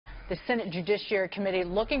The Senate Judiciary Committee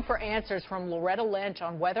looking for answers from Loretta Lynch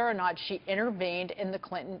on whether or not she intervened in the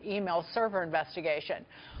Clinton email server investigation.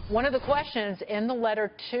 One of the questions in the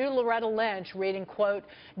letter to Loretta Lynch reading, quote,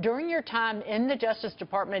 "During your time in the Justice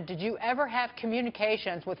Department, did you ever have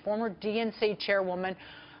communications with former DNC chairwoman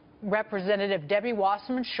Representative Debbie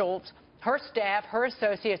Wasserman Schultz, her staff, her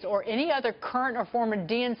associates, or any other current or former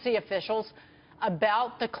DNC officials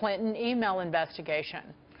about the Clinton email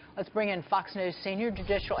investigation?" Let's bring in Fox News senior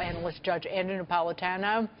judicial analyst Judge Andrew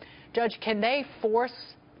Napolitano. Judge, can they force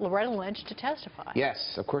Loretta Lynch to testify?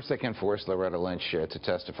 Yes, of course they can force Loretta Lynch to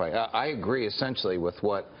testify. I agree essentially with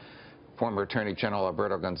what former Attorney General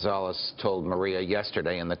Alberto Gonzales told Maria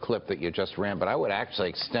yesterday in the clip that you just ran, but I would actually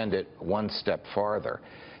extend it one step farther.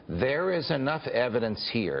 There is enough evidence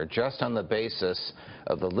here, just on the basis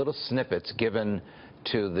of the little snippets given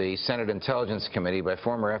to the Senate Intelligence Committee by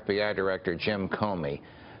former FBI Director Jim Comey,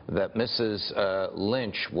 that Mrs.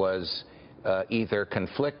 Lynch was either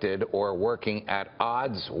conflicted or working at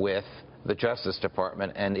odds with the Justice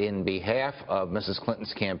Department and in behalf of Mrs.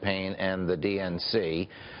 Clinton's campaign and the DNC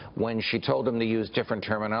when she told them to use different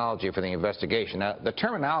terminology for the investigation. Now, the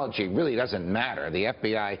terminology really doesn't matter. The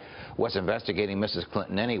FBI was investigating Mrs.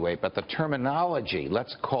 Clinton anyway, but the terminology,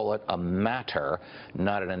 let's call it a matter,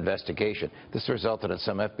 not an investigation. This resulted in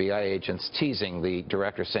some FBI agents teasing the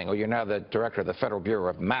director, saying, "Oh, you're now the director of the Federal Bureau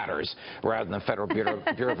of Matters rather than the Federal Bureau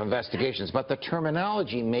of Investigations." But the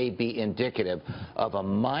terminology may be indicative of a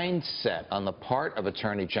mindset on the part of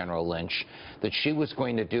Attorney General Lynch that she was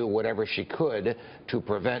going to do whatever she could to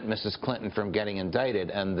prevent Mrs. Clinton from getting indicted,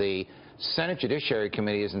 and the Senate Judiciary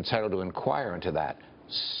Committee is entitled to inquire into that.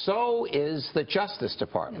 So is the Justice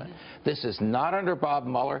Department. This is not under Bob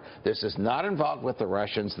Mueller. This is not involved with the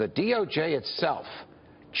Russians. The DOJ itself,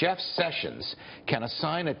 Jeff Sessions, can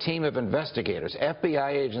assign a team of investigators,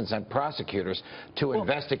 FBI agents and prosecutors, to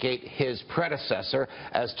investigate his predecessor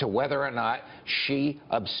as to whether or not she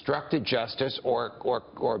obstructed justice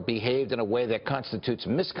or behaved in a way that constitutes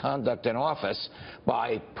misconduct in office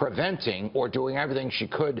by preventing or doing everything she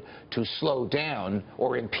could to slow down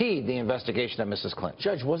or impede the investigation of Mrs. Clinton.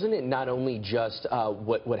 Judge, wasn't it not only just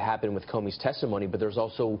what happened with Comey's testimony, but there's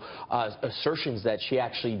also assertions that she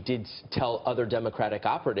actually did tell other Democratic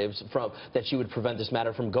operatives that she would prevent this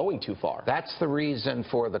matter from going too far? That's the reason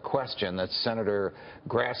for the question that Senator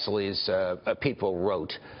Grassley's people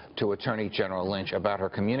wrote to Attorney General Lynch about her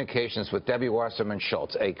communications with Debbie Wasserman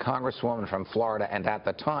Schultz, a congresswoman from Florida and at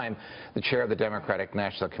the time the chair of the Democratic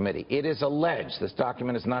National Committee. It is alleged, this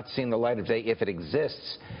document has not seen the light of day, if it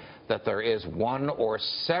exists, that there is one or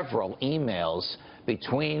several emails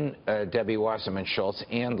between Debbie Wasserman Schultz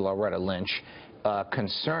and Loretta Lynch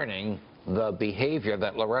concerning the behavior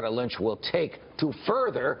that Loretta Lynch will take to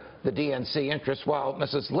further the DNC interests while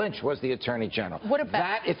Mrs. Lynch was the Attorney General. What about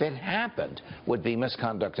that, if it happened, would be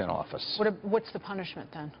misconduct in office. What's the punishment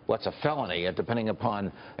then? What's a felony, depending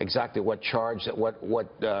upon exactly what charge,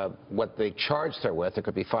 what they charged her with. It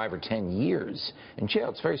could be 5 or 10 years in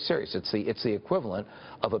jail. It's very serious. It's the equivalent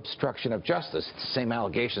of obstruction of justice. It's the same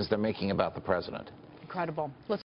allegations they're making about the president. Incredible.